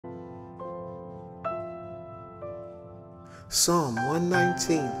Psalm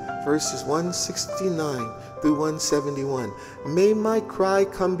 119, verses 169 through 171. May my cry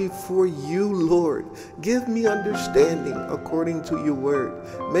come before you, Lord. Give me understanding according to your word.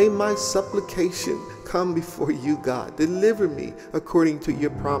 May my supplication come before you, God. Deliver me according to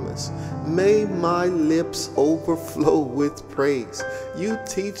your promise. May my lips overflow with praise. You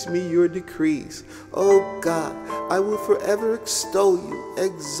teach me your decrees. Oh God, I will forever extol you,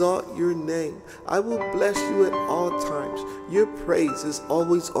 exalt your name. I will bless you at all times. Your praise is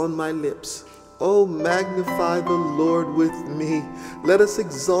always on my lips. Oh, magnify the Lord with me. Let us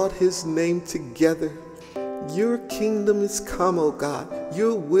exalt his name together. Your kingdom is come, O God.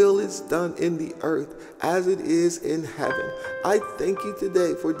 Your will is done in the earth as it is in heaven. I thank you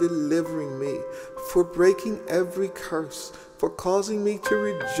today for delivering me, for breaking every curse, for causing me to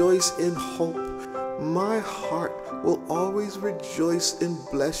rejoice in hope. My heart will always rejoice and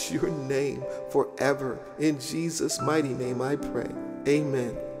bless your name forever. In Jesus' mighty name I pray.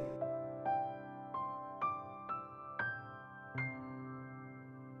 Amen.